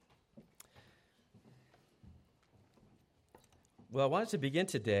Well, I wanted to begin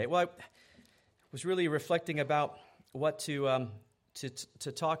today. Well, I was really reflecting about what to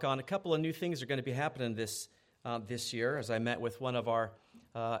talk on. A couple of new things are going to be happening this year. As I met with one of our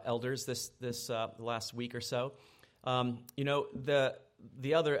elders this last week or so,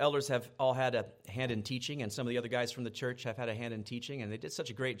 the other elders have all had a hand in teaching, and some of the other guys from the church have had a hand in teaching, and they did such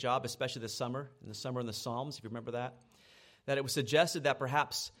a great job, especially this summer, in the Psalms, if you remember that it was suggested that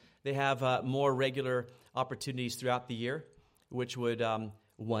perhaps they have more regular opportunities throughout the year, which would,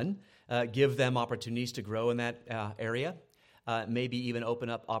 give them opportunities to grow in that area, maybe even open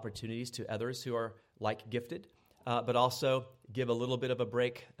up opportunities to others who are like gifted, but also give a little bit of a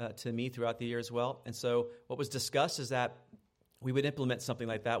break to me throughout the year as well. And so what was discussed is that we would implement something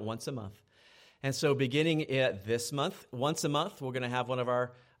like that once a month. And so beginning this month, once a month, we're going to have one of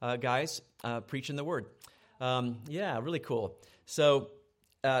our guys preaching the Word. Really cool. So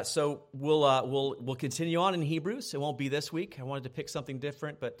we'll continue on in Hebrews. It won't be this week. I wanted to pick something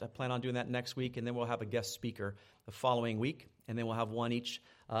different, but I plan on doing that next week, and then we'll have a guest speaker the following week, and then we'll have one each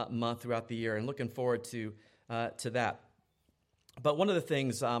month throughout the year, and looking forward to that. But one of the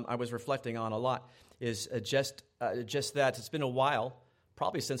things I was reflecting on a lot is just that it's been a while,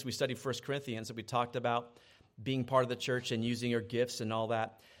 probably since we studied 1 Corinthians, that we talked about being part of the church and using your gifts and all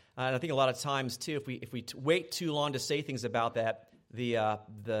that. And I think a lot of times, too, if we wait too long to say things about that,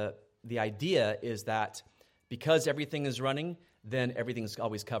 the idea is that because everything is running, then everything's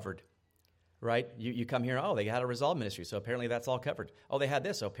always covered, right? You come here, they had a Resolve ministry, so apparently that's all covered. Oh, they had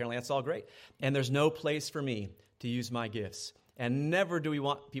this, so apparently that's all great. And there's no place for me to use my gifts. And never do we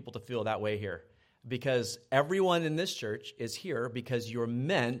want people to feel that way here, because everyone in this church is here because you're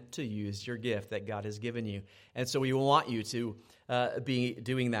meant to use your gift that God has given you. And so we want you to be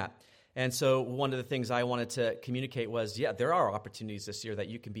doing that. And so one of the things I wanted to communicate was, there are opportunities this year that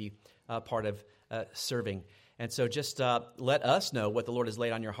you can be part of serving. And so just let us know what the Lord has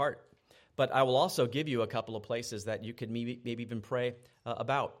laid on your heart. But I will also give you a couple of places that you could maybe even pray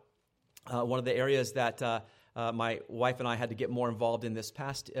about. One of the areas that my wife and I had to get more involved in this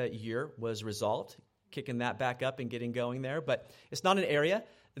past year was Resolved, kicking that back up and getting going there. But it's not an area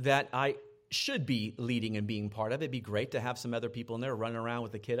that I should be leading and being part of. It'd be great to have some other people in there running around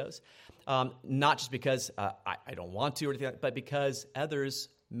with the kiddos. Not just because I don't want to or anything, but because others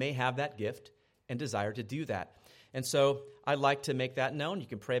may have that gift and desire to do that. And so I'd like to make that known. You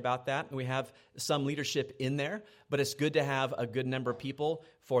can pray about that. We have some leadership in there, but it's good to have a good number of people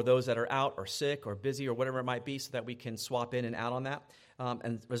for those that are out or sick or busy or whatever it might be, so that we can swap in and out on that.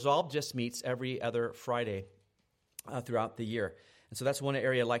 And Resolve just meets every other Friday throughout the year. And so that's one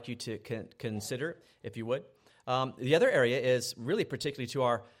area I'd like you to consider, if you would. The other area is really particularly to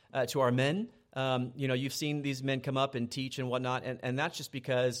our men. You've seen these men come up and teach and whatnot, and that's just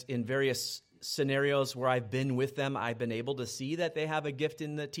because in various scenarios where I've been with them, I've been able to see that they have a gift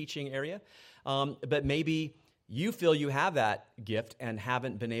in the teaching area. But maybe you feel you have that gift and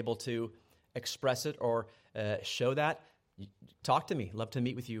haven't been able to express it or show that. Talk to me. Love to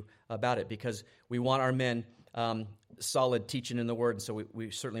meet with you about it, because we want our men solid teaching in the Word, and so we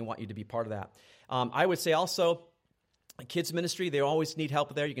certainly want you to be part of that. I would say also, kids ministry, they always need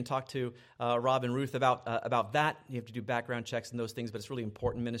help there. You can talk to Rob and Ruth about that. You have to do background checks and those things, but it's really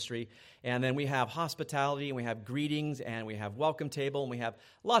important ministry. And then we have hospitality, and we have greetings, and we have welcome table, and we have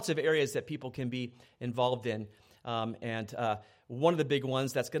lots of areas that people can be involved in. And one of the big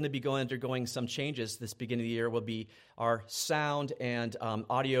ones that's going to be undergoing some changes this beginning of the year will be our sound and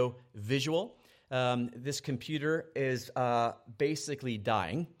audio visual. This computer is basically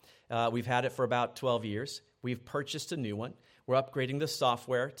dying. We've had it for about 12 years. We've purchased a new one. We're upgrading the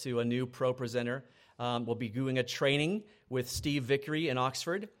software to a new Pro Presenter. We'll be doing a training with Steve Vickery in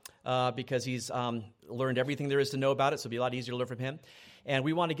Oxford because he's learned everything there is to know about it, so it'll be a lot easier to learn from him. And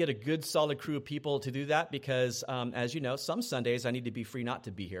we want to get a good, solid crew of people to do that because, as you know, some Sundays I need to be free not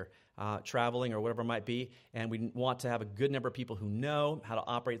to be here, traveling or whatever it might be, and we want to have a good number of people who know how to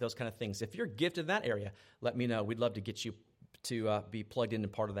operate those kind of things. If you're gifted in that area, let me know. We'd love to get you to be plugged in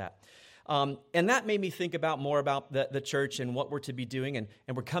and part of that. And that made me think more about the church and what we're to be doing. And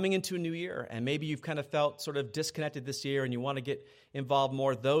we're coming into a new year. And maybe you've kind of felt sort of disconnected this year and you want to get involved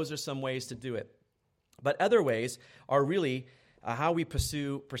more. Those are some ways to do it. But other ways are really how we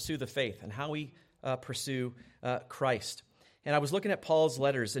pursue the faith and how we pursue Christ. And I was looking at Paul's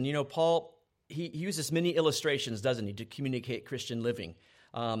letters. And, Paul, he uses many illustrations, doesn't he, to communicate Christian living.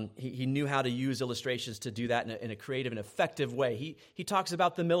 He knew how to use illustrations to do that in a creative and effective way. He talks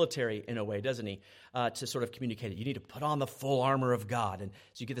about the military in a way, doesn't he, to sort of communicate it. You need to put on the full armor of God. And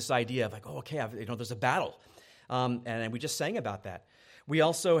so you get this idea of there's a battle. And we just sang about that. We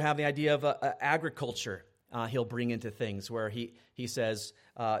also have the idea of agriculture. he'll bring into things, where he says,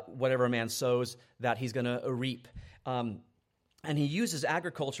 whatever a man sows, that he's going to reap. And he uses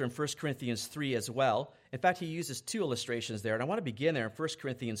agriculture in 1 Corinthians 3 as well. In fact, he uses two illustrations there. And I want to begin there in 1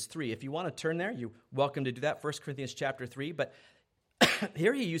 Corinthians 3. If you want to turn there, you're welcome to do that, 1 Corinthians chapter 3. But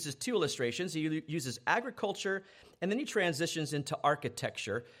here he uses two illustrations. He uses agriculture, and then he transitions into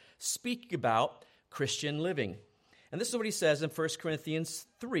architecture, speaking about Christian living. And this is what he says in 1 Corinthians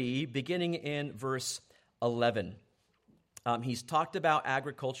 3, beginning in verse 11. He's talked about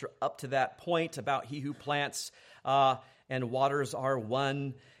agriculture up to that point, about he who plants and waters are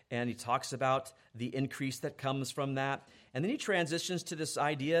one, and he talks about the increase that comes from that. And then he transitions to this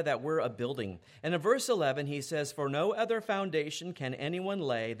idea that we're a building. And in verse 11, he says, "For no other foundation can anyone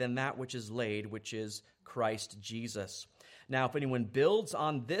lay than that which is laid, which is Christ Jesus. Now, if anyone builds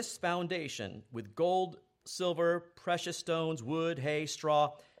on this foundation with gold, silver, precious stones, wood, hay,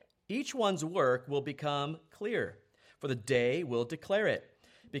 straw, each one's work will become clear, for the day will declare it,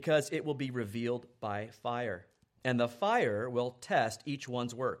 because it will be revealed by fire. And the fire will test each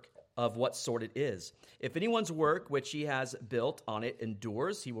one's work, of what sort it is. If anyone's work which he has built on it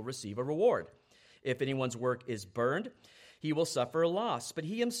endures, he will receive a reward. If anyone's work is burned, he will suffer a loss, but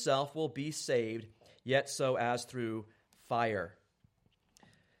he himself will be saved, yet so as through fire."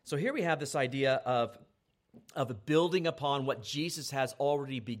 So here we have this idea of building upon what Jesus has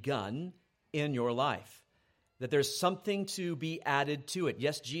already begun in your life. That there's something to be added to it.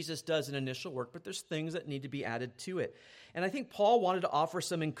 Yes, Jesus does an initial work, but there's things that need to be added to it. And I think Paul wanted to offer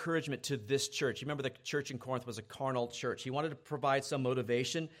some encouragement to this church. You remember the church in Corinth was a carnal church. He wanted to provide some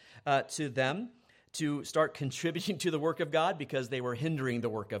motivation to them to start contributing to the work of God, because they were hindering the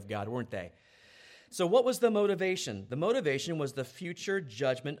work of God, weren't they? So what was the motivation? The motivation was the future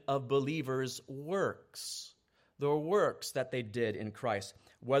judgment of believers' works. The works that they did in Christ,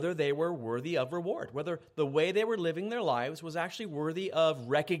 whether they were worthy of reward, whether the way they were living their lives was actually worthy of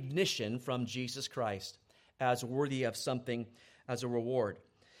recognition from Jesus Christ as worthy of something as a reward.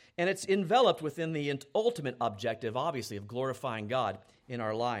 And it's enveloped within the ultimate objective, obviously, of glorifying God in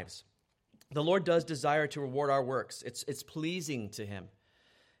our lives. The Lord does desire to reward our works. It's pleasing to him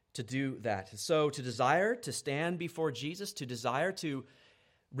to do that. So to desire to stand before Jesus, to desire to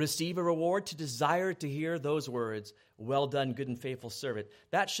receive a reward, to desire to hear those words, "Well done, good and faithful servant,"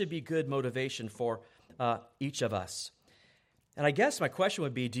 that should be good motivation for each of us. And I guess my question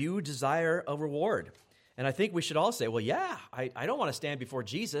would be, do you desire a reward? And I think we should all say, well, yeah, I don't want to stand before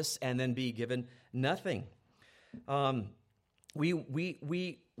Jesus and then be given nothing. We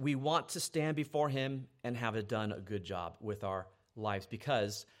want to stand before him and have done a good job with our lives,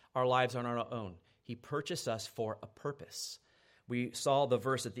 because our lives aren't our own. He purchased us for a purpose. We saw the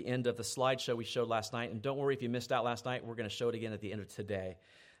verse at the end of the slideshow we showed last night, and don't worry if you missed out last night, we're going to show it again at the end of today.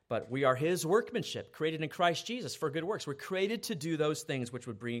 But we are his workmanship, created in Christ Jesus for good works. We're created to do those things which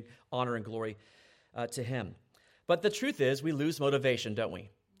would bring honor and glory to him. But the truth is, we lose motivation, don't we?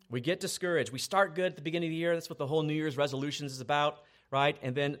 We get discouraged. We start good at the beginning of the year. That's what the whole New Year's resolutions is about, right?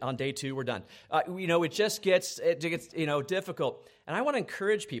 And then on day 2, we're done. It just gets difficult. And I want to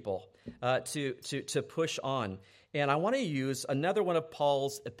encourage people to push on. And I want to use another one of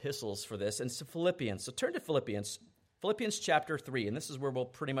Paul's epistles for this, and it's Philippians. So turn to Philippians chapter 3, and this is where we'll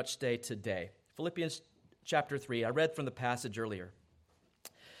pretty much stay today. Philippians chapter 3, I read from the passage earlier.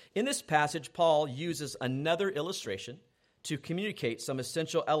 In this passage, Paul uses another illustration to communicate some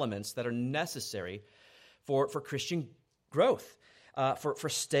essential elements that are necessary for Christian growth, for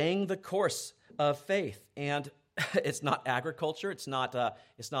staying the course of faith. And it's not agriculture, it's not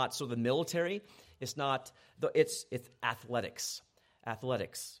sort of the military, it's athletics,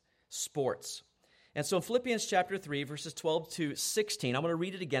 sports. And so in Philippians chapter 3, verses 12 to 16, I'm going to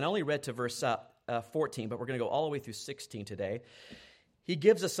read it again. I only read to verse 14, but we're going to go all the way through 16 today. He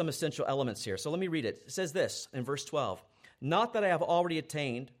gives us some essential elements here. So let me read it. It says this in verse 12, "Not that I have already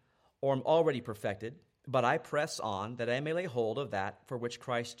attained or am already perfected, but I press on that I may lay hold of that for which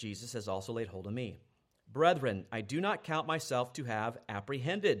Christ Jesus has also laid hold of me. Brethren, I do not count myself to have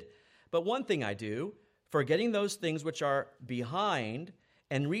apprehended, but one thing I do, forgetting those things which are behind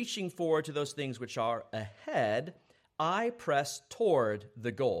and reaching forward to those things which are ahead, I press toward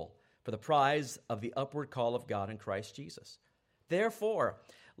the goal for the prize of the upward call of God in Christ Jesus. Therefore,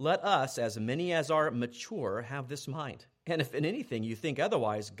 let us, as many as are mature, have this mind. And if in anything you think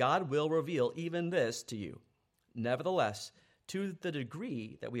otherwise, God will reveal even this to you. Nevertheless, to the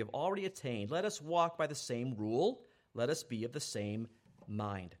degree that we have already attained, let us walk by the same rule. Let us be of the same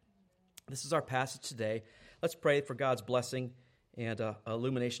mind." This is our passage today. Let's pray for God's blessing and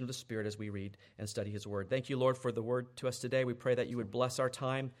illumination of the Spirit as we read and study his word. Thank you, Lord, for the word to us today. We pray that you would bless our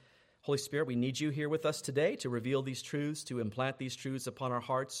time. Holy Spirit, we need you here with us today to reveal these truths, to implant these truths upon our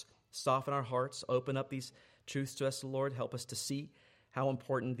hearts, soften our hearts, open up these truths to us, Lord. Help us to see how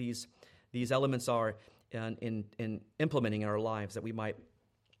important these elements are in implementing in our lives, that we might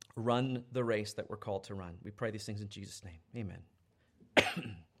run the race that we're called to run. We pray these things in Jesus' name.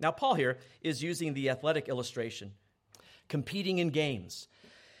 Amen. Now, Paul here is using the athletic illustration, competing in games.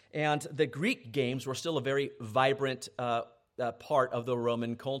 And the Greek games were still a very vibrant part of the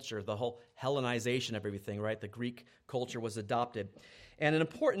Roman culture, the whole Hellenization of everything, right? The Greek culture was adopted. And an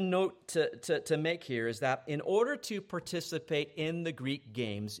important note to make here is that in order to participate in the Greek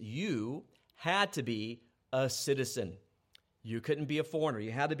games, you had to be a citizen. You couldn't be a foreigner.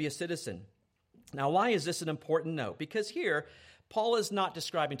 You had to be a citizen. Now, why is this an important note? Because here, Paul is not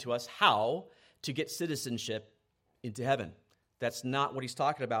describing to us how to get citizenship into heaven. That's not what he's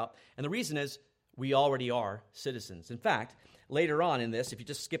talking about. And the reason is we already are citizens. In fact, later on in this, if you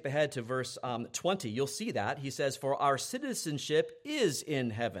just skip ahead to verse 20, you'll see that. He says, "For our citizenship is in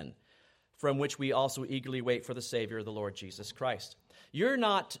heaven, from which we also eagerly wait for the Savior, the Lord Jesus Christ." You're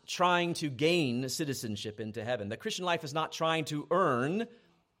not trying to gain citizenship into heaven. The Christian life is not trying to earn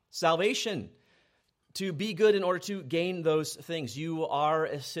salvation, to be good in order to gain those things. You are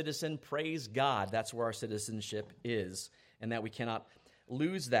a citizen. Praise God. That's where our citizenship is, and that we cannot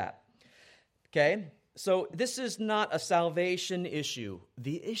lose that. Okay? So this is not a salvation issue.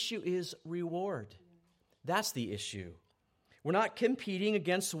 The issue is reward. That's the issue. We're not competing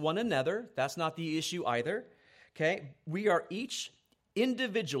against one another. That's not the issue either. Okay? We are each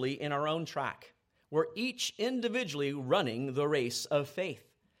individually in our own track. We're each individually running the race of faith,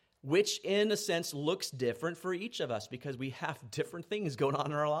 which in a sense looks different for each of us because we have different things going on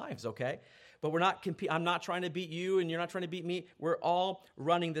in our lives, okay? But we're not I'm not trying to beat you and you're not trying to beat me. We're all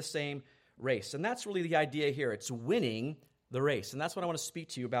running the same race. And that's really the idea here. It's winning the race. And that's what I want to speak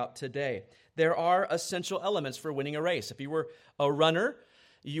to you about today. There are essential elements for winning a race. If you were a runner,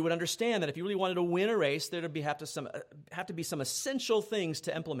 you would understand that if you really wanted to win a race, there would have to be some essential things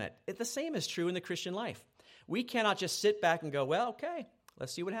to implement. The same is true in the Christian life. We cannot just sit back and go, well, okay,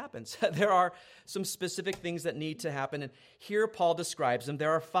 let's see what happens. There are some specific things that need to happen. And here Paul describes them.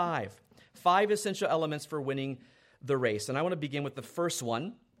 There are five essential elements for winning the race. And I want to begin with the first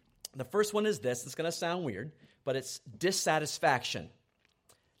one. The first one is this. It's going to sound weird, but it's dissatisfaction.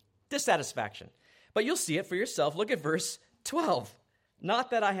 Dissatisfaction. But you'll see it for yourself. Look at verse 12.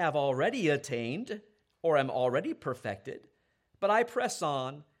 "Not that I have already attained or am already perfected, but I press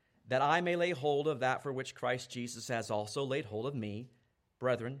on that I may lay hold of that for which Christ Jesus has also laid hold of me.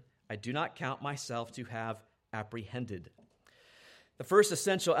 Brethren, I do not count myself to have apprehended." The first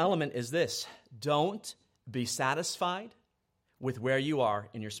essential element is this: don't be satisfied with where you are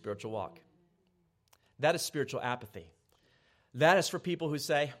in your spiritual walk. That is spiritual apathy. That is for people who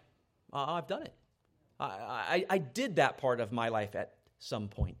say, I've done it. I did that part of my life at some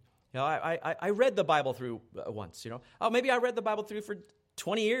point. You know, I read the Bible through once, maybe I read the Bible through for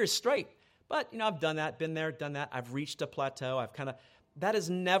 20 years straight. But, I've done that, been there, done that. I've reached a plateau. That is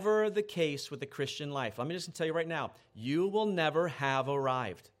never the case with the Christian life. Let me just tell you right now, you will never have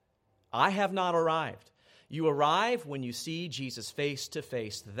arrived. I have not arrived. You arrive when you see Jesus face to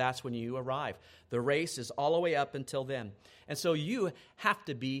face. That's when you arrive. The race is all the way up until then. And so you have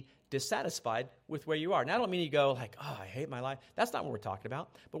to be dissatisfied with where you are. Now, I don't mean you go like, I hate my life. That's not what we're talking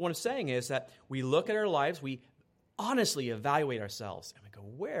about. But what I'm saying is that we look at our lives, we honestly evaluate ourselves, and we go,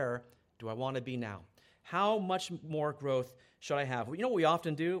 where do I want to be now? How much more growth should I have? Well, you know what we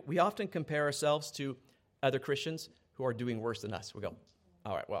often do? We often compare ourselves to other Christians who are doing worse than us. We go,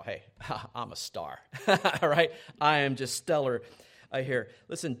 all right, well, hey, I'm a star. All right, I am just stellar here.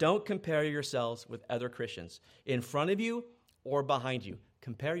 Listen, don't compare yourselves with other Christians in front of you or behind you.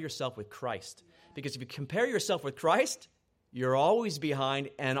 Compare yourself with Christ. Because if you compare yourself with Christ, you're always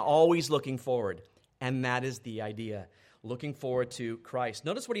behind and always looking forward. And that is the idea, looking forward to Christ.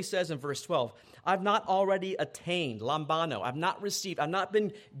 Notice what he says in verse 12. I've not already attained, lambano. I've not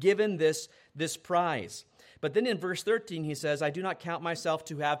been given this prize. But then in verse 13, he says, I do not count myself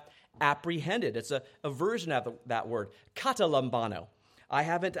to have apprehended. It's a version of that word, katalambano. I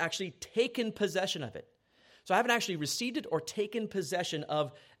haven't actually taken possession of it. So I haven't actually received it or taken possession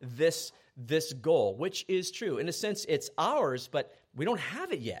of this goal, which is true. In a sense, it's ours, but we don't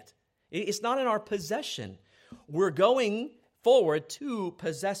have it yet. It's not in our possession. We're going forward to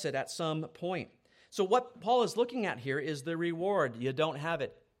possess it at some point. So what Paul is looking at here is the reward. You don't have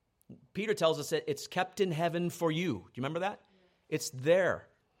it. Peter tells us that it's kept in heaven for you. Do you remember that? It's there.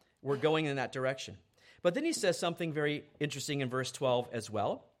 We're going in that direction. But then he says something very interesting in verse 12 as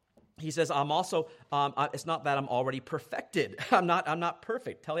well. he says, I'm also, it's not that I'm already perfected. I'm not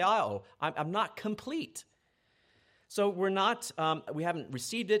perfect. Teleio. I'm not complete. So we're not, we haven't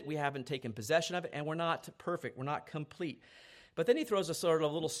received it, we haven't taken possession of it, and we're not perfect, we're not complete. But then he throws a sort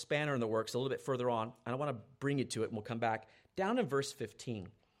of a little spanner in the works a little bit further on, and I want to bring you to it, and we'll come back. Down in verse 15,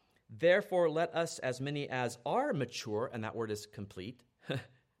 therefore let us, as many as are mature, and that word is complete,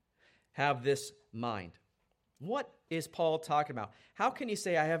 have this mind. What is Paul talking about? How can he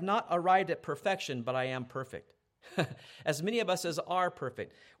say, I have not arrived at perfection, but I am perfect? As many of us as are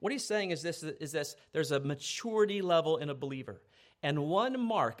perfect. What he's saying is this, there's a maturity level in a believer. And one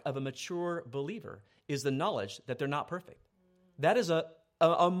mark of a mature believer is the knowledge that they're not perfect. That is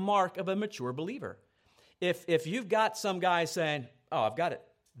a mark of a mature believer. If you've got some guy saying, oh, I've got it,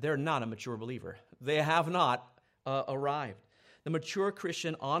 they're not a mature believer. They have not arrived. The mature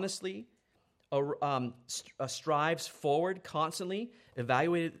Christian honestly strives forward constantly,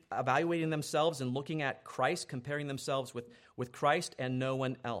 evaluating themselves and looking at Christ, comparing themselves with Christ and no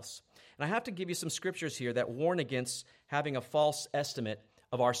one else. And I have to give you some scriptures here that warn against having a false estimate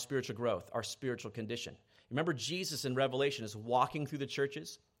of our spiritual growth, our spiritual condition. Remember, Jesus in Revelation is walking through the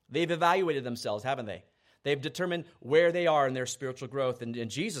churches. They've evaluated themselves, haven't they? They've determined where they are in their spiritual growth. And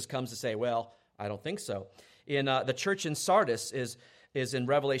Jesus comes to say, well, I don't think so. In the church in Sardis is in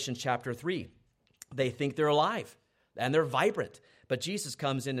Revelation chapter 3. They think they're alive and they're vibrant. But Jesus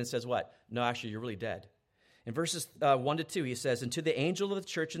comes in and says what? No, actually, you're really dead. In verses 1 to 2, he says, and to the angel of the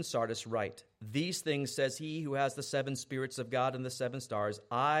church in Sardis write, these things says he who has the 7 spirits of God and the 7 stars,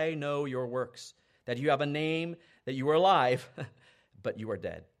 I know your works, that you have a name, that you are alive, but you are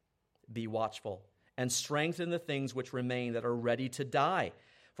dead. Be watchful and strengthen the things which remain that are ready to die.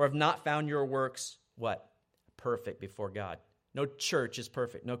 For I have not found your works, what? Perfect before God. No church is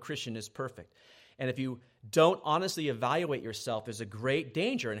perfect. No Christian is perfect. And if you don't honestly evaluate yourself, there's a great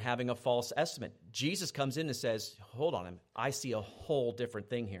danger in having a false estimate. Jesus comes in and says, hold on, I see a whole different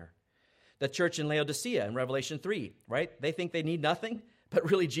thing here. The church in Laodicea in Revelation 3, right? They think they need nothing, but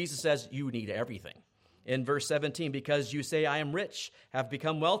really Jesus says, you need everything. In verse 17, because you say, I am rich, have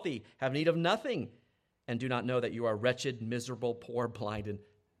become wealthy, have need of nothing, and do not know that you are wretched, miserable, poor, blind, and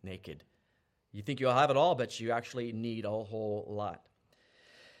naked. You think you'll have it all, but you actually need a whole lot.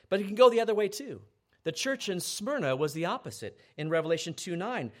 But it can go the other way too. The church in Smyrna was the opposite. In Revelation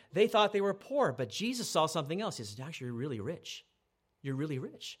 2:9, they thought they were poor, but Jesus saw something else. He said, actually, you're really rich. You're really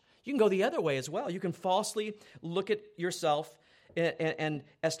rich. You can go the other way as well. You can falsely look at yourself and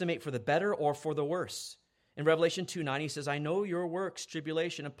estimate for the better or for the worse. In Revelation 2:9, he says, I know your works,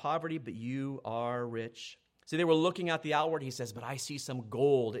 tribulation and poverty, but you are rich. See, they were looking at the outward. He says, but I see some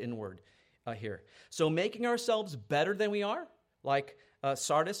gold inward here. So making ourselves better than we are, like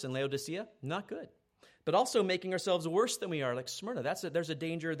Sardis and Laodicea, not good. But also making ourselves worse than we are, like Smyrna. There's a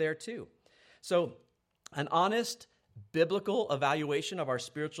danger there too. So an honest biblical evaluation of our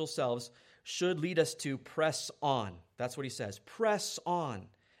spiritual selves should lead us to press on. That's what he says, press on.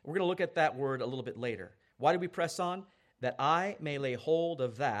 We're going to look at that word a little bit later. Why do we press on? That I may lay hold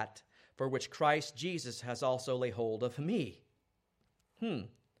of that for which Christ Jesus has also laid hold of me.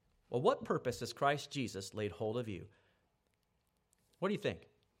 Well, what purpose has Christ Jesus laid hold of you? What do you think?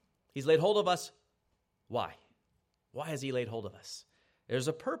 He's laid hold of us. Why? Why has he laid hold of us? There's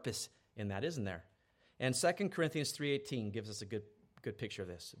a purpose in that, isn't there? And 2 Corinthians 3:18 gives us a good picture of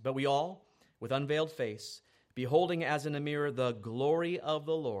this. But we all, with unveiled face, beholding as in a mirror the glory of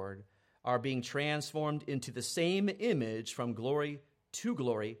the Lord, are being transformed into the same image from glory to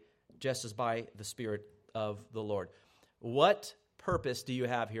glory, just as by the Spirit of the Lord. What purpose do you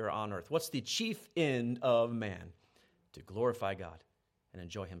have here on earth? What's the chief end of man? To glorify God and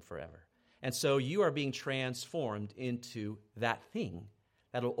enjoy him forever. And so you are being transformed into that thing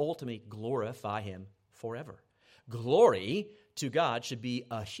that will ultimately glorify him forever. Glory to God should be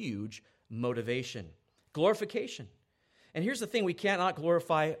a huge motivation. Glorification. And here's the thing, we cannot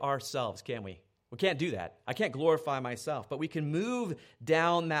glorify ourselves, can we? We can't do that. I can't glorify myself, but we can move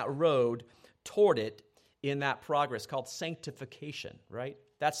down that road toward it in that progress called sanctification, right?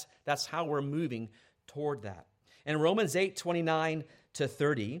 That's how we're moving toward that. In Romans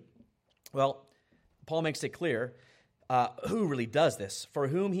 8:29-30, well, Paul makes it clear who really does this. For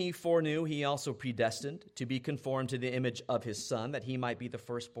whom he foreknew, he also predestined to be conformed to the image of his Son, that he might be the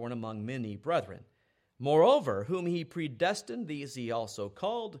firstborn among many brethren. Moreover, whom he predestined, these he also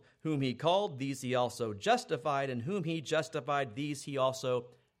called. Whom he called, these he also justified. And whom he justified, these he also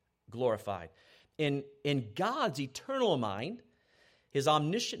glorified. In God's eternal mind, his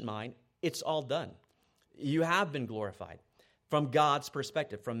omniscient mind, it's all done. You have been glorified. From God's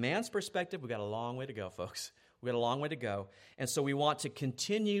perspective. From man's perspective, we've got a long way to go, folks. We got a long way to go. And so we want to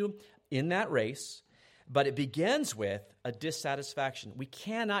continue in that race, but it begins with a dissatisfaction. We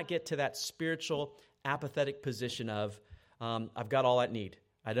cannot get to that spiritual, apathetic position of, I've got all I need.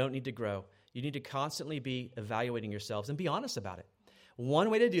 I don't need to grow. You need to constantly be evaluating yourselves and be honest about it. One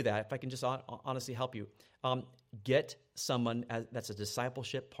way to do that, if I can just honestly help you, get someone that's a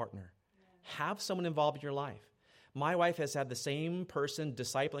discipleship partner. Have someone involved in your life. My wife has had the same person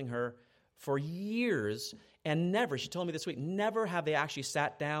discipling her for years, and never, she told me this week, never have they actually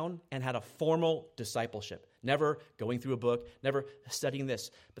sat down and had a formal discipleship. Never going through a book, never studying this.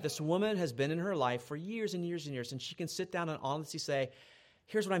 But this woman has been in her life for years and years and years, and she can sit down and honestly say,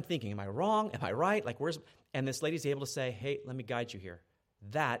 here's what I'm thinking. Am I wrong? Am I right? And this lady's able to say, hey, let me guide you here.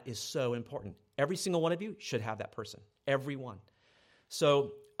 That is so important. Every single one of you should have that person. Every one.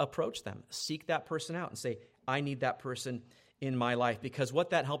 So approach them. Seek that person out and say, I need that person in my life, because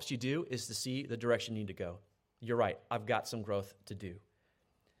what that helps you do is to see the direction you need to go. You're right. I've got some growth to do.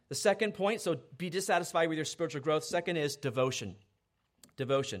 The second point, so be dissatisfied with your spiritual growth. Second is devotion.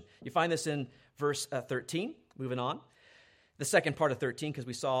 Devotion. You find this in verse 13. Moving on. The second part of 13, because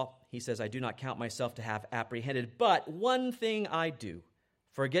we saw, he says, I do not count myself to have apprehended, but one thing I do,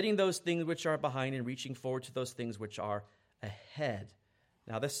 forgetting those things which are behind and reaching forward to those things which are ahead.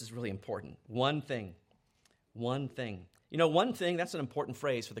 Now, this is really important. One thing. One thing. You know, one thing, that's an important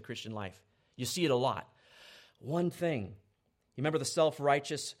phrase for the Christian life. You see it a lot. One thing. You remember the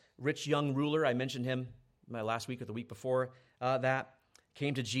self-righteous, rich young ruler? I mentioned him last week or the week before that.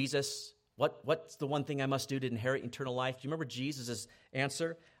 Came to Jesus. What's the one thing I must do to inherit eternal life? Do you remember Jesus'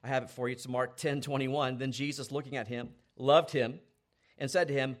 answer? I have it for you. It's Mark 10:21. Then Jesus, looking at him, loved him and said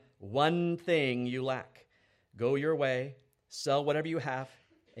to him, one thing you lack. Go your way, sell whatever you have,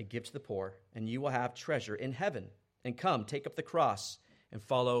 and give to the poor, and you will have treasure in heaven. And come, take up the cross, and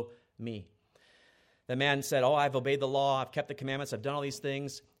follow me. The man said, I've obeyed the law, I've kept the commandments, I've done all these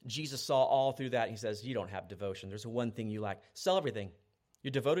things. Jesus saw all through that. He says, you don't have devotion. There's one thing you lack. Sell everything.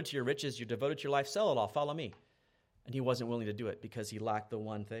 You're devoted to your riches, you're devoted to your life, sell it all, follow me. And he wasn't willing to do it because he lacked the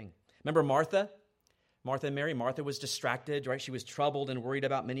one thing. Remember Martha? Martha and Mary. Martha was distracted, right? She was troubled and worried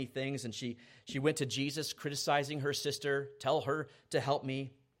about many things, and she went to Jesus criticizing her sister, tell her to help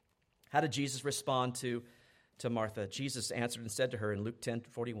me. How did Jesus respond to Martha? Jesus answered and said to her in Luke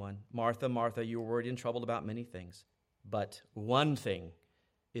 10:41, Martha, Martha, you are worried and troubled about many things, but one thing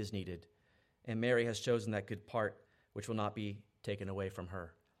is needed, and Mary has chosen that good part, which will not be taken away from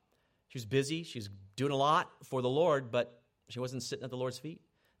her. She was busy. She was doing a lot for the Lord, but she wasn't sitting at the Lord's feet.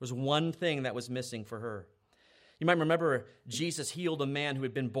 There was one thing that was missing for her. You might remember Jesus healed a man who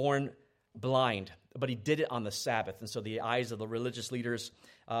had been born blind, but he did it on the Sabbath. And so the eyes of the religious leaders,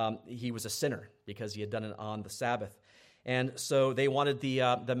 he was a sinner because he had done it on the Sabbath. And so they wanted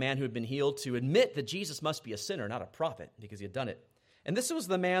the man who had been healed to admit that Jesus must be a sinner, not a prophet, because he had done it. And this was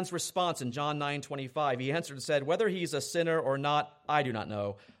the man's response in John 9:25. He answered and said, whether he's a sinner or not, I do not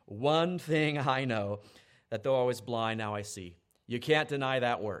know. One thing I know, that though I was blind, now I see. You can't deny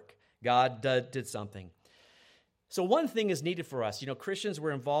that work. God did something. So one thing is needed for us. You know, Christians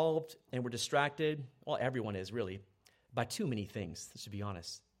were involved and we're distracted. Well, everyone is really, by too many things, to be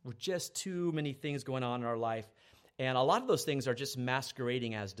honest. We're just too many things going on in our life. And a lot of those things are just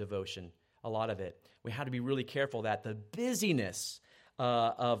masquerading as devotion, a lot of it. We have to be really careful that the busyness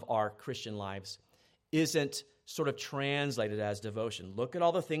of our Christian lives isn't sort of translated as devotion. Look at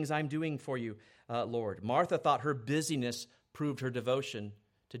all the things I'm doing for you, Lord. Martha thought her busyness proved her devotion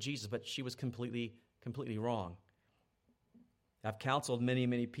to Jesus, but she was completely wrong. I've counseled many,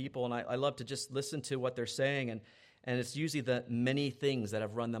 many people, and I love to just listen to what they're saying, and it's usually the many things that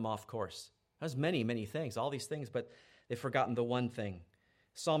have run them off course. There's many, many things, all these things, but they've forgotten the one thing.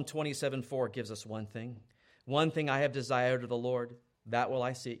 Psalm 27:4 gives us one thing. One thing I have desired of the Lord, that will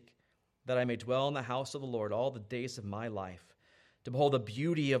I seek, that I may dwell in the house of the Lord all the days of my life, to behold the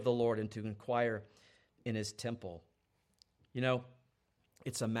beauty of the Lord and to inquire in his temple. You know,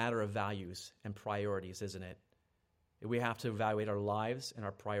 it's a matter of values and priorities, isn't it? We have to evaluate our lives and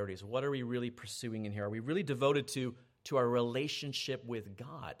our priorities. What are we really pursuing in here? Are we really devoted to our relationship with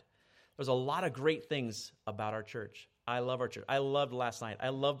God? There's a lot of great things about our church. I love our church. I loved last night. I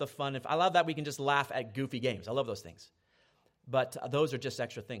love the fun. I love that we can just laugh at goofy games. I love those things. But those are just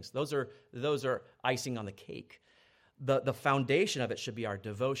extra things. Those are icing on the cake. The foundation of it should be our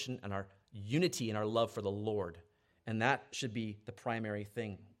devotion and our unity and our love for the Lord. And that should be the primary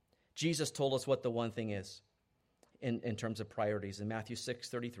thing. Jesus told us what the one thing is in terms of priorities in Matthew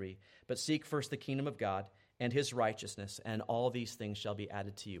 6:33. But seek first the kingdom of God and his righteousness, and all these things shall be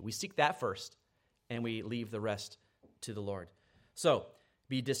added to you. We seek that first, and we leave the rest to the Lord. So,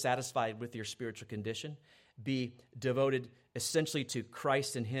 be dissatisfied with your spiritual condition. be devoted essentially to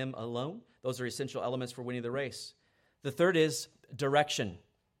Christ and Him alone. Those are essential elements for winning the race. The third is direction.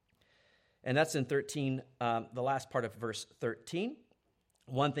 And that's in 13, the last part of verse 13.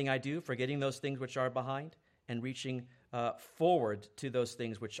 One thing I do, forgetting those things which are behind and reaching forward to those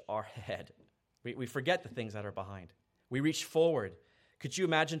things which are ahead. We forget the things that are behind. We reach forward. Could you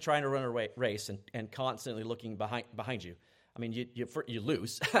imagine trying to run a race and constantly looking behind you? I mean, you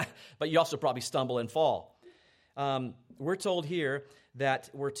lose, but you also probably stumble and fall. We're told here that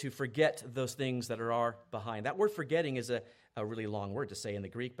we're to forget those things that are behind. That word forgetting is a really long word to say in the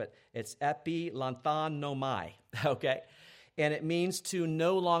Greek, but it's epilanthanomai, okay? And it means to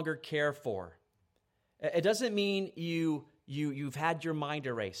no longer care for. It doesn't mean you've had your mind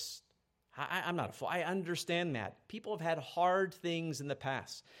erased. I'm not a fool. I understand that. People have had hard things in the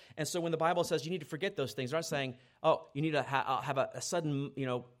past. And so when the Bible says you need to forget those things, they're not saying, oh, you need to have a sudden,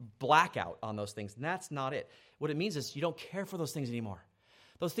 blackout on those things. And that's not it. What it means is you don't care for those things anymore.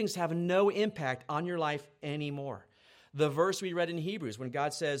 Those things have no impact on your life anymore. The verse we read in Hebrews, when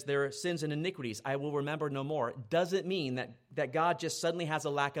God says there are sins and iniquities, I will remember no more, doesn't mean that God just suddenly has a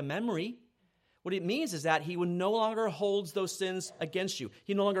lack of memory. What it means is that He no longer holds those sins against you.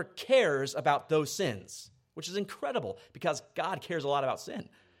 He no longer cares about those sins, which is incredible because God cares a lot about sin.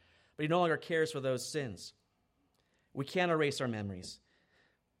 But He no longer cares for those sins. We can't erase our memories.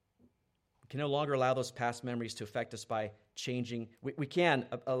 We can no longer allow those past memories to affect us by changing. We can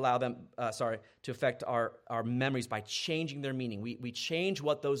allow them, to affect our memories by changing their meaning. We change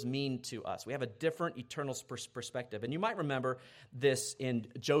what those mean to us. We have a different eternal perspective. And you might remember this in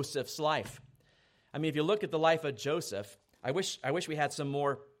Joseph's life. I mean, if you look at the life of Joseph, I wish we had some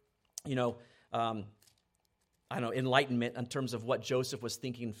more, enlightenment in terms of what Joseph was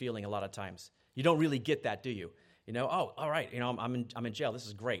thinking and feeling a lot of times. You don't really get that, do you? Oh, all right, I'm in jail. This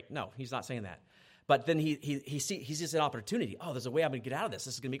is great. No, he's not saying that. But then he sees an opportunity. Oh, there's a way I'm going to get out of this.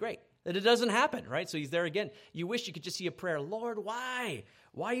 This is going to be great. And it doesn't happen, right? So he's there again. You wish you could just see a prayer. Lord, why?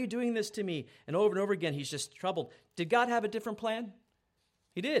 Why are you doing this to me? And over again, he's just troubled. Did God have a different plan?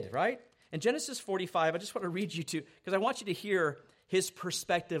 He did, right? In Genesis 45, I just want to read you to, because I want you to hear his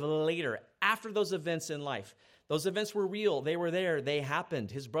perspective later, after those events in life. Those events were real. They were there. They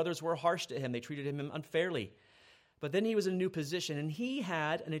happened. His brothers were harsh to him. They treated him unfairly. But then he was in a new position, and he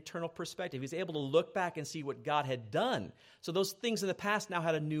had an eternal perspective. He was able to look back and see what God had done. So those things in the past now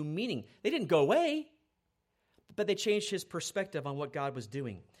had a new meaning. They didn't go away, but they changed his perspective on what God was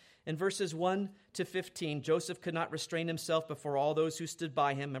doing. In verses 1 to 15, Joseph could not restrain himself before all those who stood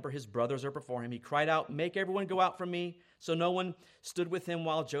by him. Remember, his brothers are before him. He cried out, "Make everyone go out from me." So no one stood with him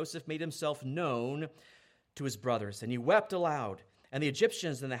while Joseph made himself known to his brothers. And he wept aloud. And the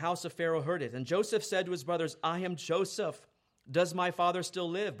Egyptians in the house of Pharaoh heard it. And Joseph said to his brothers, "I am Joseph. Does my father still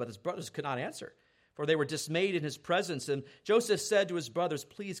live?" But his brothers could not answer, for they were dismayed in his presence. And Joseph said to his brothers,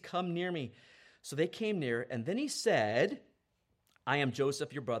 "Please come near me." So they came near, and then he said, "I am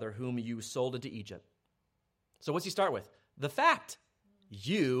Joseph, your brother, whom you sold into Egypt." So what's he start with? The fact.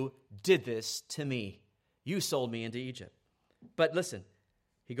 You did this to me. You sold me into Egypt. But listen,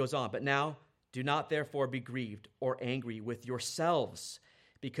 he goes on, "But now do not therefore be grieved or angry with yourselves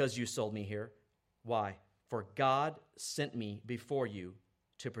because you sold me here." Why? "For God sent me before you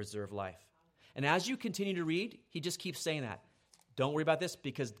to preserve life." And as you continue to read, he just keeps saying that. Don't worry about this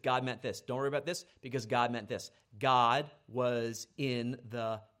because God meant this. Don't worry about this because God meant this. God was in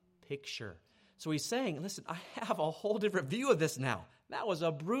the picture. So he's saying, listen, I have a whole different view of this now. That was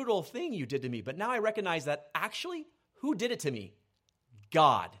a brutal thing you did to me. But now I recognize that actually, who did it to me?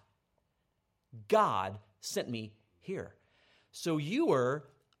 God. God sent me here. So you were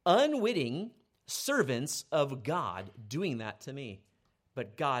unwitting servants of God doing that to me.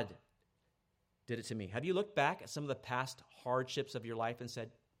 But God did it to me. Have you looked back at some of the past hardships of your life and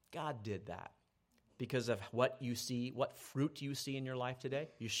said, God did that because of what you see, what fruit you see in your life today?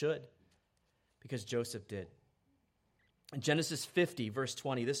 You should, because Joseph did. In Genesis 50, verse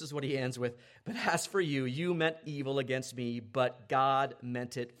 20, this is what he ends with. "But as for you, you meant evil against me, but God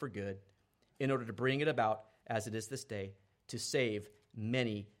meant it for good, in order to bring it about as it is this day, to save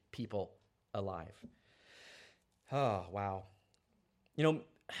many people alive." Oh, wow.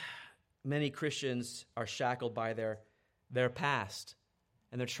 Many Christians are shackled by their past,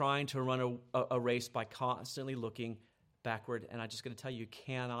 and they're trying to run a race by constantly looking backward. And I'm just going to tell you, you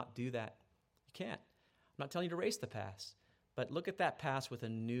cannot do that. You can't. I'm not telling you to erase the past, but look at that past with a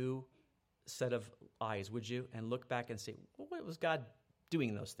new set of eyes, would you? And look back and say, well, what was God doing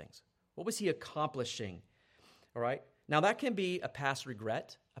in those things? What was he accomplishing? All right? Now, that can be a past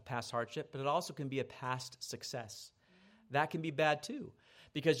regret, a past hardship, but it also can be a past success. That can be bad too.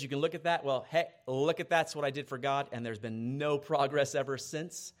 because you can look at that, well, hey, look at that's what I did for God, and there's been no progress ever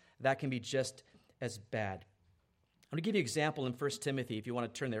since. That can be just as bad. I'm going to give you an example in 1 Timothy, if you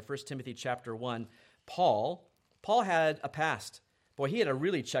want to turn there. 1 Timothy chapter 1. Paul had a past. Boy, he had a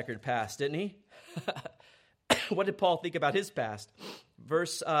really checkered past, didn't he? What did Paul think about his past?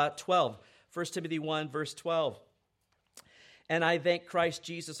 Verse 12. 1 Timothy 1, verse 12. And I thank Christ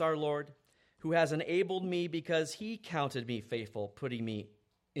Jesus our Lord, who has enabled me because he counted me faithful, putting me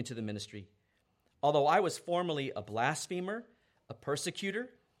into the ministry. Although I was formerly a blasphemer, a persecutor,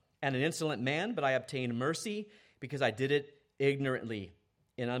 and an insolent man, but I obtained mercy because I did it ignorantly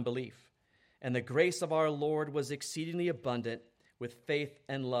in unbelief. And the grace of our Lord was exceedingly abundant with faith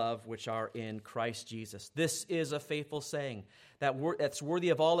and love which are in Christ Jesus. This is a faithful saying that's worthy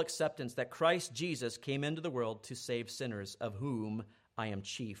of all acceptance, that Christ Jesus came into the world to save sinners, of whom I am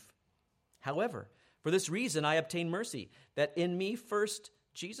chief. However, for this reason I obtained mercy, that in me first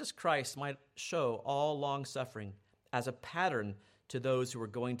Jesus Christ might show all long-suffering as a pattern to those who are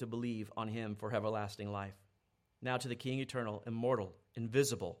going to believe on him for everlasting life. Now to the King eternal, immortal,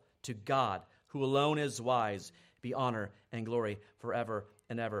 invisible, to God, who alone is wise, be honor and glory forever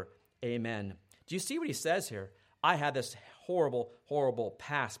and ever. Amen. Do you see what he says here? I had this horrible, horrible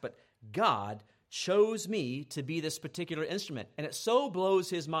past, but God chose me to be this particular instrument. And it so blows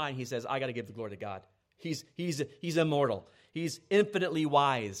his mind, he says, I got to give the glory to God. He's immortal. He's infinitely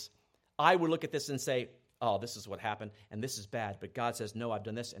wise. I would look at this and say, oh, this is what happened, and this is bad. But God says, no, I've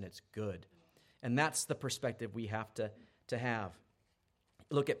done this, and it's good. And that's the perspective we have to have.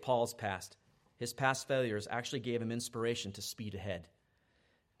 Look at Paul's past. His past failures actually gave him inspiration to speed ahead.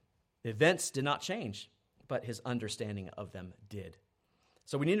 The events did not change, but his understanding of them did.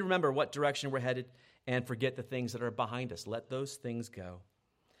 So we need to remember what direction we're headed and forget the things that are behind us. Let those things go.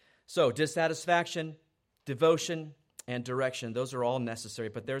 So dissatisfaction, devotion, and direction, those are all necessary,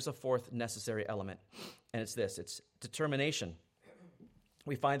 but there's a fourth necessary element, and it's this. It's determination.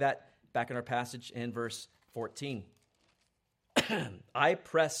 We find that back in our passage in verse 14. I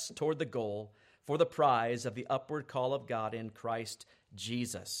press toward the goal for the prize of the upward call of God in Christ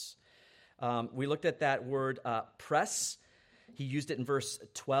Jesus. We looked at that word press. He used it in verse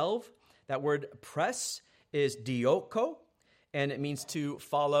 12. That word press is dioko, and it means to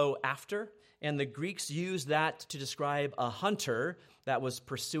follow after. And the Greeks used that to describe a hunter that was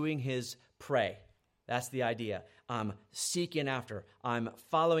pursuing his prey. That's the idea. I'm seeking after. I'm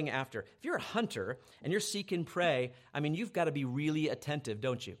following after. If you're a hunter and you're seeking prey, you've got to be really attentive,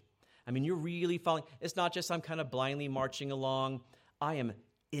 don't you? You're really following. It's not just I'm kind of blindly marching along. I am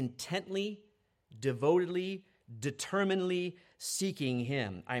intently, devotedly, determinedly seeking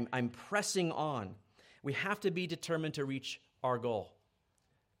him. I'm pressing on. We have to be determined to reach our goal.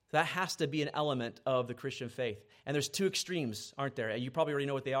 That has to be an element of the Christian faith. And there's two extremes, aren't there? You probably already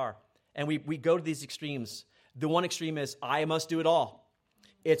know what they are. And we go to these extremes. The one extreme is, I must do it all.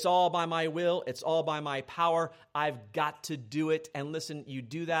 It's all by my will. It's all by my power. I've got to do it. And listen, you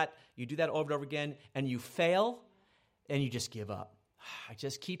do that over and over again, and you fail, and you just give up. I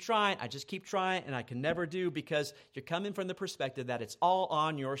just keep trying, and I can never do, because you're coming from the perspective that it's all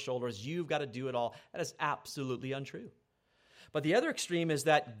on your shoulders. You've got to do it all. That is absolutely untrue. But the other extreme is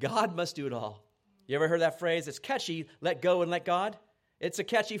that God must do it all. You ever heard that phrase? It's catchy, let go and let God. It's a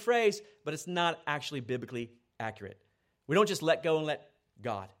catchy phrase, but it's not actually biblically accurate. We don't just let go and let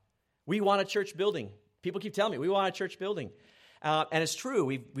God. We want a church building. People keep telling me, we want a church building. And it's true.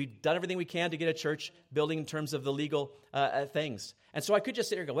 We've done everything we can to get a church building in terms of the legal things. And so I could just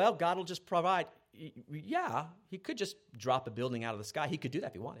sit here and go, well, God will just provide. Yeah, he could just drop a building out of the sky. He could do that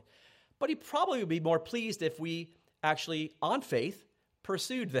if he wanted. But he probably would be more pleased if we actually, on faith,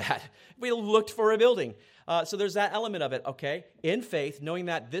 pursued that. We looked for a building. So there's that element of it, okay? In faith, knowing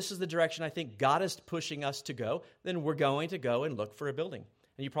that this is the direction I think God is pushing us to go, then we're going to go and look for a building.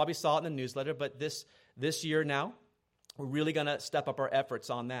 And you probably saw it in the newsletter, but this year now, we're really going to step up our efforts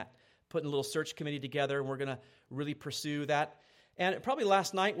on that. Putting a little search committee together, and we're going to really pursue that. And probably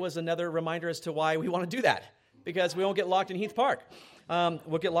last night was another reminder as to why we want to do that, because we won't get locked in Heath Park.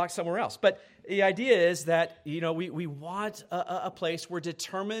 We'll get locked somewhere else. But the idea is that, we want a place. We're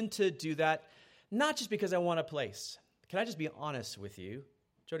determined to do that, not just because I want a place. Can I just be honest with you?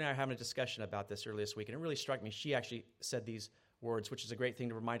 Jody and I were having a discussion about this earlier this week, and it really struck me. She actually said these words, which is a great thing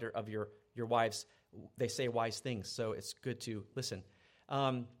to remind her of your wives. They say wise things, so it's good to listen.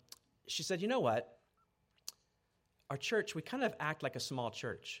 She said, you know what? Our church, we kind of act like a small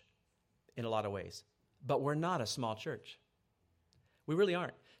church in a lot of ways, but we're not a small church. We really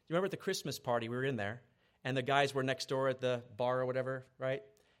aren't. You remember at the Christmas party, we were in there, and the guys were next door at the bar or whatever, right?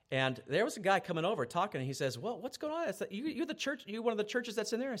 And there was a guy coming over talking, and he says, well, what's going on? I said, you're the church, you're one of the churches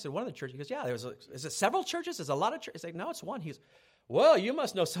that's in there? I said, one of the churches. He goes, yeah, is it several churches? Is it a lot of churches? I said, no, it's one. He's, well, you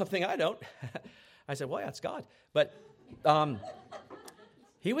must know something I don't. I said, well, yeah, it's God. But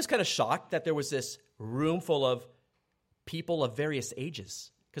he was kind of shocked that there was this room full of people of various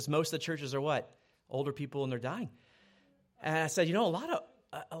ages, because most of the churches are what? Older people, and they're dying. And I said, a lot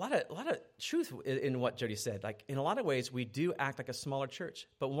of truth in what Jody said. Like, in a lot of ways, we do act like a smaller church.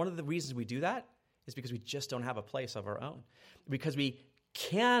 But one of the reasons we do that is because we just don't have a place of our own. Because we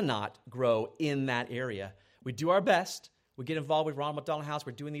cannot grow in that area. We do our best. We get involved with Ronald McDonald House.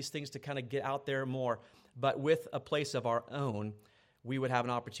 We're doing these things to kind of get out there more. But with a place of our own, we would have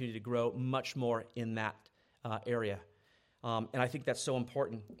an opportunity to grow much more in that area. And I think that's so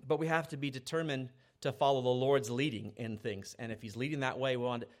important. But we have to be determined to follow the Lord's leading in things. And if he's leading that way, we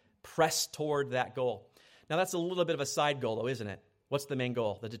want to press toward that goal. Now, that's a little bit of a side goal, though, isn't it? What's the main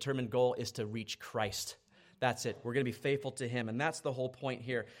goal? The determined goal is to reach Christ. That's it. We're going to be faithful to him. And that's the whole point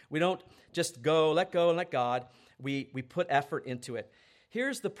here. We don't just let go and let God. We put effort into it.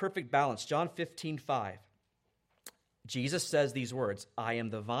 Here's the perfect balance. John 15:5. Jesus says these words, I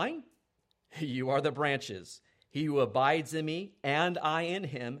am the vine, you are the branches. He who abides in me and I in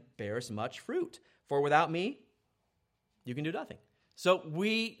him bears much fruit. For without me, you can do nothing. So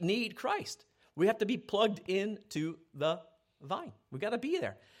we need Christ. We have to be plugged into the vine. We got to be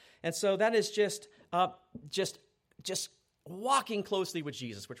there. And so that is just walking closely with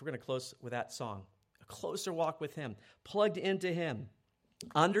Jesus, which we're going to close with that song. A closer walk with him, plugged into him,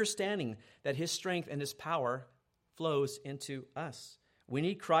 understanding that his strength and his power flows into us. We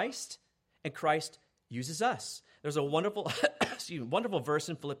need Christ, and Christ uses us. There's a wonderful, wonderful verse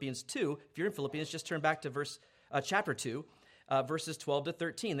in Philippians 2. If you're in Philippians, just turn back to chapter 2, verses 12 to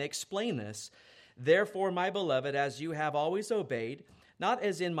 13. They explain this. Therefore, my beloved, as you have always obeyed, not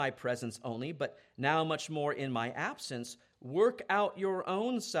as in my presence only, but now much more in my absence, work out your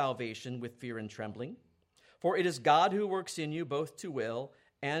own salvation with fear and trembling. For it is God who works in you both to will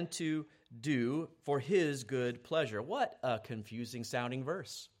and to do for his good pleasure. What a confusing sounding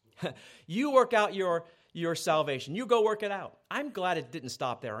verse. You work out your salvation. You go work it out. I'm glad it didn't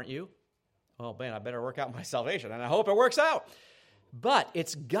stop there, aren't you? Oh, man, I better work out my salvation, and I hope it works out. But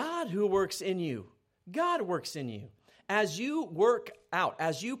it's God who works in you. God works in you. As you work out,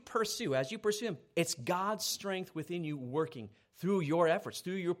 as you pursue him, it's God's strength within you working through your efforts,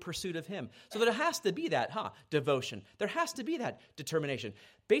 through your pursuit of him. So there has to be that, devotion. There has to be that determination.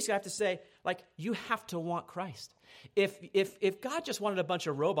 Basically, I have to say, you have to want Christ. If God just wanted a bunch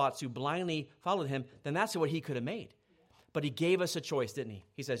of robots who blindly followed him, then that's what he could have made. But he gave us a choice, didn't he?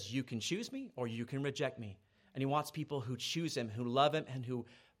 He says, you can choose me or you can reject me. And he wants people who choose him, who love him, and who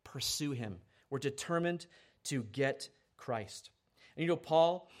pursue him. We're determined to get Christ. And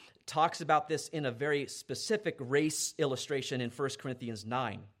Paul talks about this in a very specific race illustration in 1 Corinthians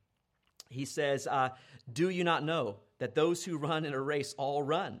 9. He says, do you not know that those who run in a race all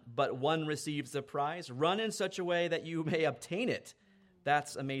run, but one receives the prize? Run in such a way that you may obtain it.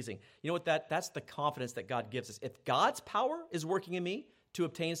 That's amazing. You know what? That's the confidence that God gives us. If God's power is working in me to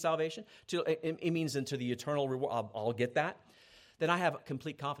obtain salvation, it means into the eternal reward, I'll get that, then I have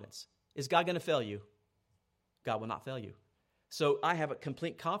complete confidence. Is God going to fail you? God will not fail you. So I have a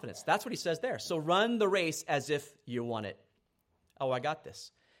complete confidence. That's what he says there. So run the race as if you won it. Oh, I got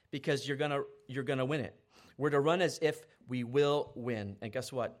this. Because you're gonna win it. We're to run as if we will win. And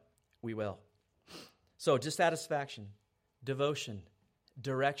guess what? We will. So dissatisfaction, devotion,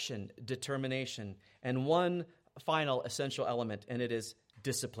 direction, determination, and one final essential element, and it is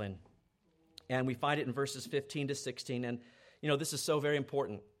discipline. And we find it in verses 15 to 16. And, this is so very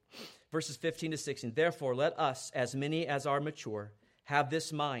important. Verses 15 to 16, therefore let us, as many as are mature, have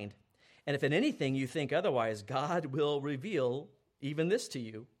this mind. And if in anything you think otherwise, God will reveal even this to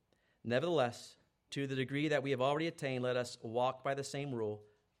you. Nevertheless, to the degree that we have already attained, let us walk by the same rule.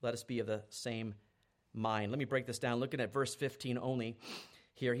 Let us be of the same mind. Let me break this down. Looking at verse 15 only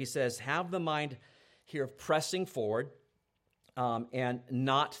here, he says, have the mind here of pressing forward and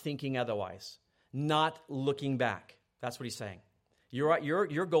not thinking otherwise, not looking back. That's what he's saying.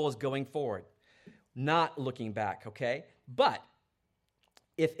 Your goal is going forward, not looking back, okay? But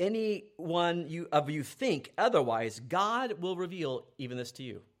if any one of you think otherwise, God will reveal even this to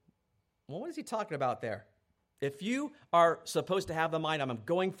you. Well, what is he talking about there? If you are supposed to have the mind, I'm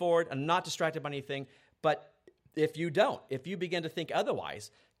going forward, I'm not distracted by anything, but if you don't, if you begin to think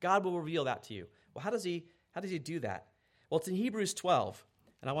otherwise, God will reveal that to you. Well, how does he do that? Well, it's in Hebrews 12,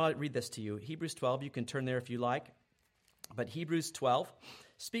 and I want to read this to you. Hebrews 12, you can turn there if you like. But Hebrews 12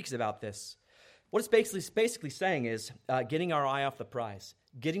 speaks about this. What it's basically saying is getting our eye off the prize,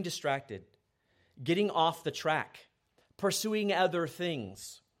 getting distracted, getting off the track, pursuing other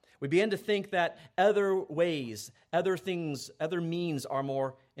things. We begin to think that other ways, other things, other means are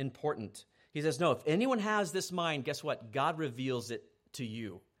more important. He says, no, if anyone has this mind, guess what? God reveals it to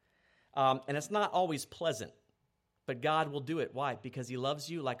you. And it's not always pleasant, but God will do it. Why? Because he loves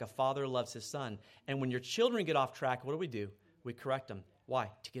you like a father loves his son. And when your children get off track, what do? We correct them.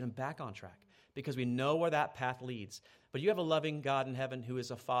 Why? To get them back on track. Because we know where that path leads. But you have a loving God in heaven who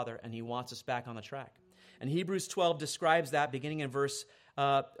is a father, and he wants us back on the track. And Hebrews 12 describes that beginning in verse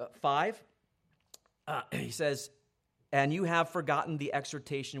 5. He says, and you have forgotten the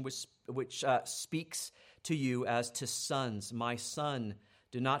exhortation which speaks to you as to sons. My son,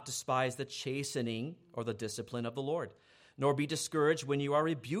 do not despise the chastening or the discipline of the Lord, nor be discouraged when you are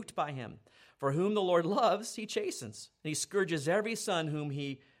rebuked by him. For whom the Lord loves, he chastens, and he scourges every son whom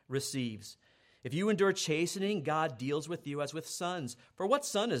he receives. If you endure chastening, God deals with you as with sons. For what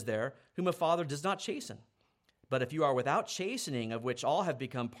son is there whom a father does not chasten? But if you are without chastening, of which all have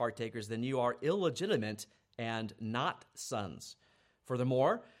become partakers, then you are illegitimate and not sons.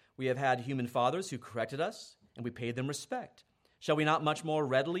 Furthermore, we have had human fathers who corrected us, and we paid them respect. Shall we not much more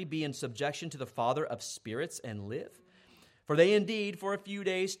readily be in subjection to the Father of spirits and live? For they indeed for a few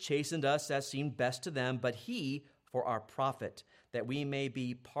days chastened us as seemed best to them, but he for our profit, that we may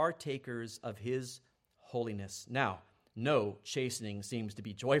be partakers of his holiness. Now, no chastening seems to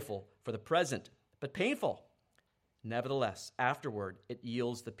be joyful for the present, but painful. Nevertheless, afterward, it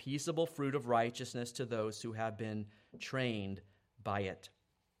yields the peaceable fruit of righteousness to those who have been trained by it.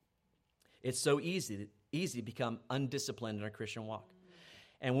 It's so easy to become undisciplined in our Christian walk.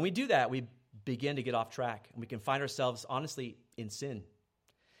 And when we do that, we begin to get off track, and we can find ourselves, honestly, in sin.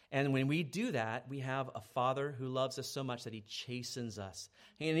 And when we do that, we have a Father who loves us so much that he chastens us.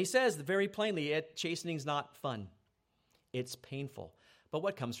 And he says very plainly, chastening is not fun. It's painful. But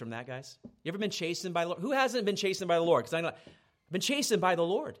what comes from that, guys? You ever been chastened by the Lord? Who hasn't been chastened by the Lord? Because I've been chastened by the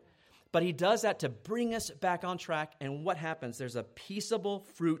Lord. But he does that to bring us back on track. And what happens? There's a peaceable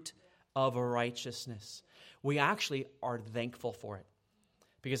fruit of righteousness. We actually are thankful for it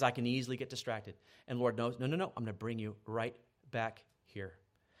because I can easily get distracted. And Lord knows, no, I'm going to bring you right back here.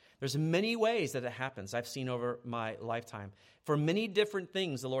 There's many ways that it happens I've seen over my lifetime. For many different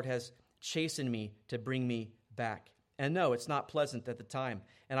things, the Lord has chastened me to bring me back. And no, it's not pleasant at the time.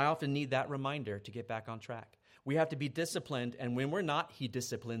 And I often need that reminder to get back on track. We have to be disciplined, and when we're not, he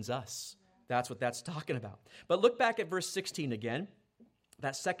disciplines us. That's what that's talking about. But look back at verse 16 again.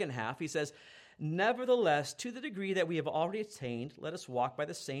 That second half, he says, nevertheless, to the degree that we have already attained, let us walk by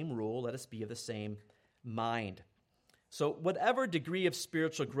the same rule, let us be of the same mind. So whatever degree of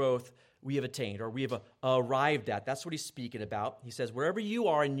spiritual growth we have attained or we have arrived at, that's what he's speaking about. He says, wherever you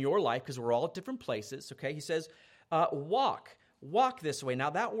are in your life, because we're all at different places, okay, he says, walk this way. Now,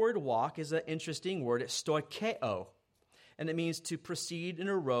 that word walk is an interesting word. It's stoikeo, and it means to proceed in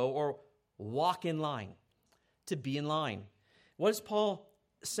a row or walk in line, to be in line. What is Paul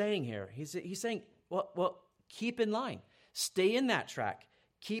saying here? He's saying, well, keep in line. Stay in that track.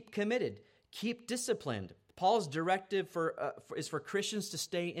 Keep committed. Keep disciplined. Paul's directive is for Christians to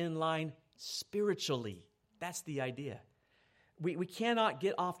stay in line spiritually. That's the idea. We cannot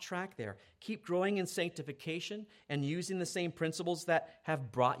get off track there. Keep growing in sanctification and using the same principles that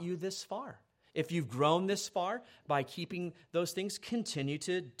have brought you this far. If you've grown this far by keeping those things, continue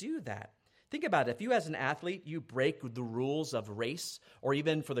to do that. Think about it. If you as an athlete, you break the rules of race, or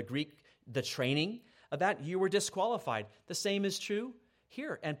even for the Greek, the training of that, you were disqualified. The same is true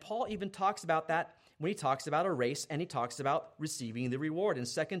here. And Paul even talks about that when he talks about a race and he talks about receiving the reward. In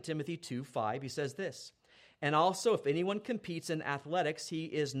 2 Timothy 2:5, he says this, and also if anyone competes in athletics, he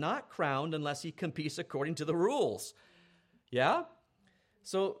is not crowned unless he competes according to the rules. Yeah?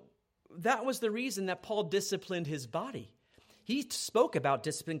 So that was the reason that Paul disciplined his body. He spoke about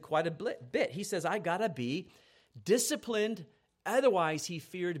discipline quite a bit. He says, I got to be disciplined. Otherwise, he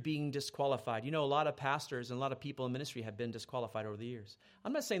feared being disqualified. You know, a lot of pastors and a lot of people in ministry have been disqualified over the years.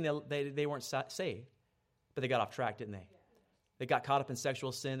 I'm not saying they weren't saved, but they got off track, didn't they? They got caught up in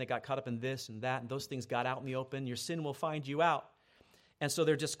sexual sin. They got caught up in this and that, and those things got out in the open. Your sin will find you out. And so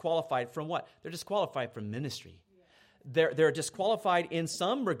they're disqualified from what? They're disqualified from ministry. They're disqualified in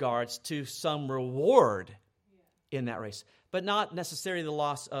some regards to some reward in that race, but not necessarily the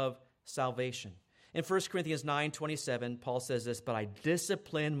loss of salvation. In 1 Corinthians 9:27, Paul says this, but I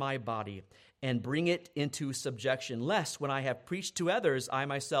discipline my body and bring it into subjection, lest when I have preached to others, I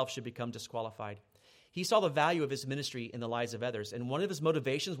myself should become disqualified. He saw the value of his ministry in the lives of others, and one of his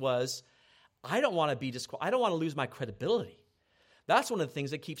motivations was, I don't want to be I don't want to lose my credibility. That's one of the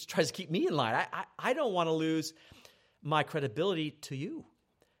things that tries to keep me in line. I don't want to lose my credibility to you,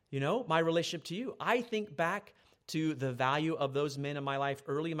 my relationship to you. I think back to the value of those men in my life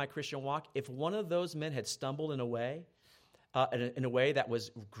early in my Christian walk. If one of those men had stumbled in a way that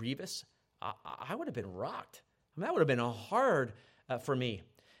was grievous, I would have been rocked. That would have been hard for me.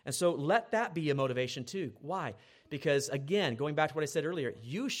 And so let that be a motivation too. Why? Because again, going back to what I said earlier,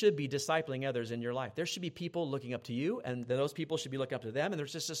 you should be discipling others in your life. There should be people looking up to you, and those people should be looking up to them, and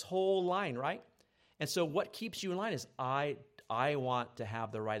there's just this whole line, right? And so what keeps you in line is I want to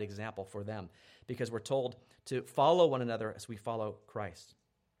have the right example for them, because we're told to follow one another as we follow Christ.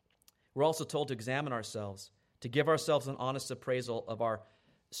 We're also told to examine ourselves, to give ourselves an honest appraisal of our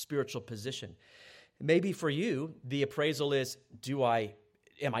spiritual position. Maybe for you, the appraisal is,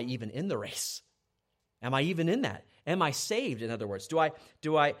 am I even in the race? Am I even in that? Am I saved, in other words? Do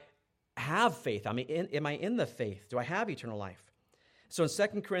I have faith? Am I in the faith? Do I have eternal life? So in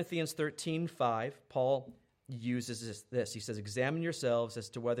 2 Corinthians 13:5, Paul uses this. He says, examine yourselves as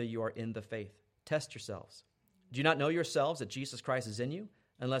to whether you are in the faith. Test yourselves. Do you not know yourselves that Jesus Christ is in you,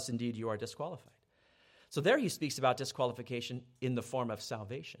 unless indeed you are disqualified? So there he speaks about disqualification in the form of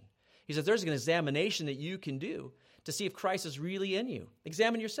salvation. He says there's an examination that you can do to see if Christ is really in you.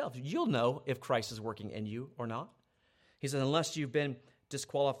 Examine yourself. You'll know if Christ is working in you or not. He says, unless you've been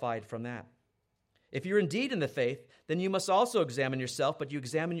disqualified from that. If you're indeed in the faith, then you must also examine yourself, but you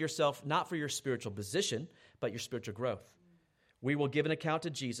examine yourself not for your spiritual position, but your spiritual growth. We will give an account to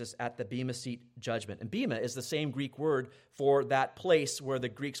Jesus at the Bema Seat judgment. And Bema is the same Greek word for that place where the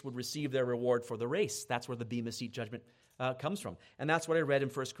Greeks would receive their reward for the race. That's where the Bema Seat judgment comes from. And that's what I read in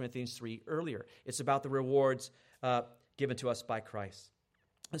 1 Corinthians 3 earlier. It's about the rewards given to us by Christ.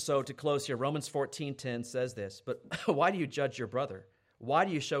 And so to close here, Romans 14:10 says this, but why do you judge your brother? Why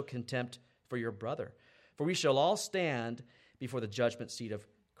do you show contempt for your brother? For we shall all stand before the judgment seat of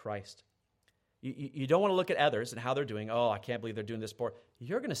Christ. You don't want to look at others and how they're doing. Oh, I can't believe they're doing this poor.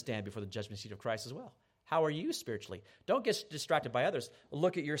 You're going to stand before the judgment seat of Christ as well. How are you spiritually? Don't get distracted by others.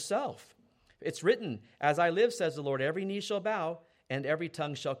 Look at yourself. It's written, as I live, says the Lord, every knee shall bow and every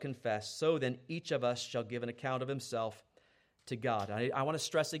tongue shall confess. So then each of us shall give an account of himself to God. I want to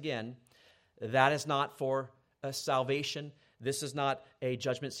stress again, that is not for salvation. This is not a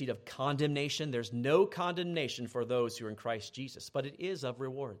judgment seat of condemnation. There's no condemnation for those who are in Christ Jesus, but it is of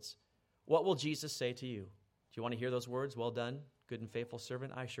rewards. What will Jesus say to you? Do you want to hear those words? Well done, good and faithful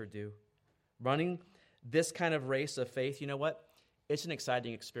servant? I sure do. Running this kind of race of faith, you know what? It's an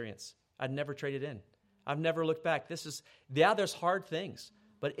exciting experience. I'd never trade it in. I've never looked back. There's hard things,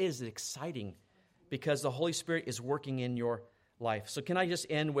 but it is exciting because the Holy Spirit is working in your life. So can I just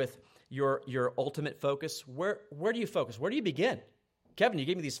end with your ultimate focus? Where do you focus? Where do you begin? Kevin, you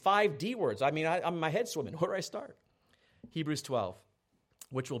gave me these 5 D words. I'm my head swimming. Where do I start? Hebrews 12,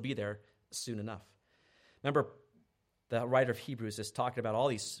 which will be there soon enough. Remember, the writer of Hebrews is talking about all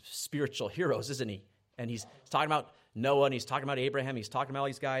these spiritual heroes, isn't he? And he's talking about Noah, and he's talking about Abraham, he's talking about all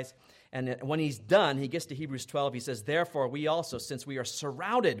these guys. And when he's done, he gets to Hebrews 12, he says, therefore, we also, since we are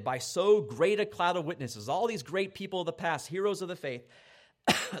surrounded by so great a cloud of witnesses, all these great people of the past, heroes of the faith,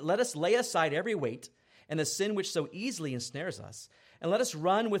 let us lay aside every weight and the sin which so easily ensnares us, and let us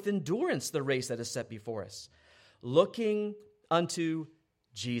run with endurance the race that is set before us, looking unto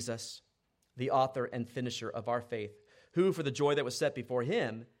Jesus, the author and finisher of our faith, who for the joy that was set before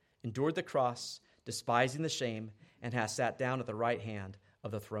him endured the cross, despising the shame, and has sat down at the right hand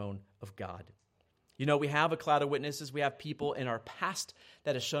of the throne of God. You know, we have a cloud of witnesses. We have people in our past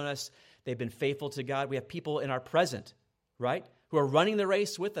that have shown us they've been faithful to God. We have people in our present, right, who are running the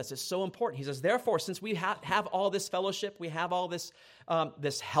race with us. It's so important. He says, therefore, since we have all this fellowship, we have all this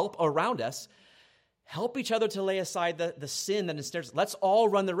help around us, help each other to lay aside the sin that ensnares us. Let's all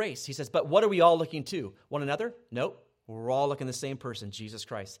run the race. He says, but what are we all looking to? One another? Nope. We're all looking the same person, Jesus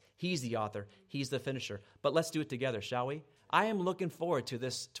Christ. He's the author. He's the finisher. But let's do it together, shall we? I am looking forward to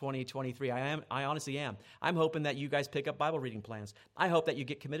this 2023. I honestly am. I'm hoping that you guys pick up Bible reading plans. I hope that you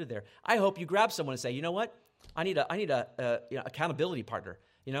get committed there. I hope you grab someone and say, you know what? I need a accountability partner.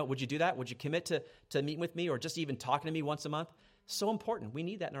 You know, would you do that? Would you commit to meeting with me or just even talking to me once a month? So important. We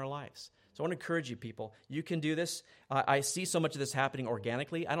need that in our lives. So I want to encourage you, people. You can do this. I see so much of this happening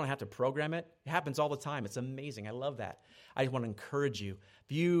organically. I don't have to program it. It happens all the time. It's amazing. I love that. I want to encourage you.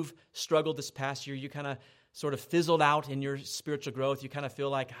 If you've struggled this past year, you kind of sort of fizzled out in your spiritual growth. You kind of feel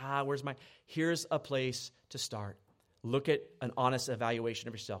like, here's a place to start. Look at an honest evaluation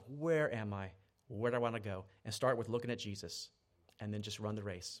of yourself. Where am I? Where do I want to go? And start with looking at Jesus and then just run the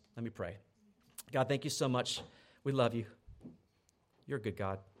race. Let me pray. God, thank you so much. We love you. You're a good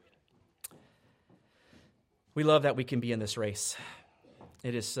God. We love that we can be in this race.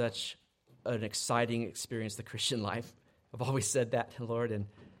 It is such an exciting experience, the Christian life. I've always said that, Lord, and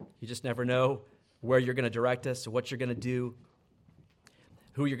you just never know where you're going to direct us, what you're going to do,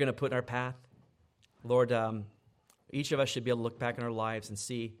 who you're going to put in our path. Lord, each of us should be able to look back in our lives and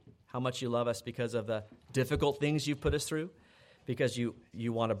see how much you love us because of the difficult things you've put us through, because you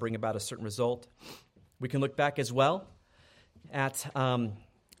want to bring about a certain result. We can look back as well at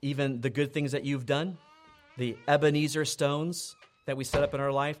even the good things that you've done, the Ebenezer stones that we set up in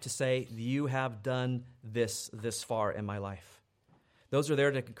our life to say, you have done this far in my life. Those are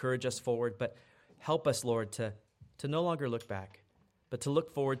there to encourage us forward, but help us, Lord, to no longer look back, but to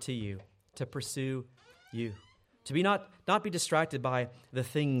look forward to you, to pursue you, to be not be distracted by the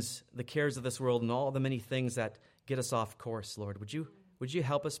things, the cares of this world and all the many things that get us off course, Lord. Would you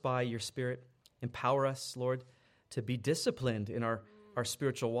help us by your Spirit, empower us, Lord, to be disciplined in our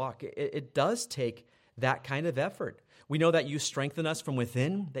spiritual walk. It does take that kind of effort. We know that you strengthen us from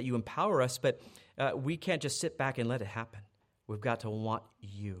within, that you empower us, but we can't just sit back and let it happen. We've got to want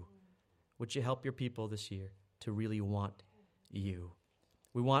you. Would you help your people this year to really want you?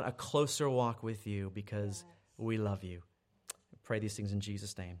 We want a closer walk with you because we love you. I pray these things in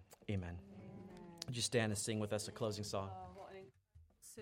Jesus' name. Amen. Would you stand and sing with us a closing song?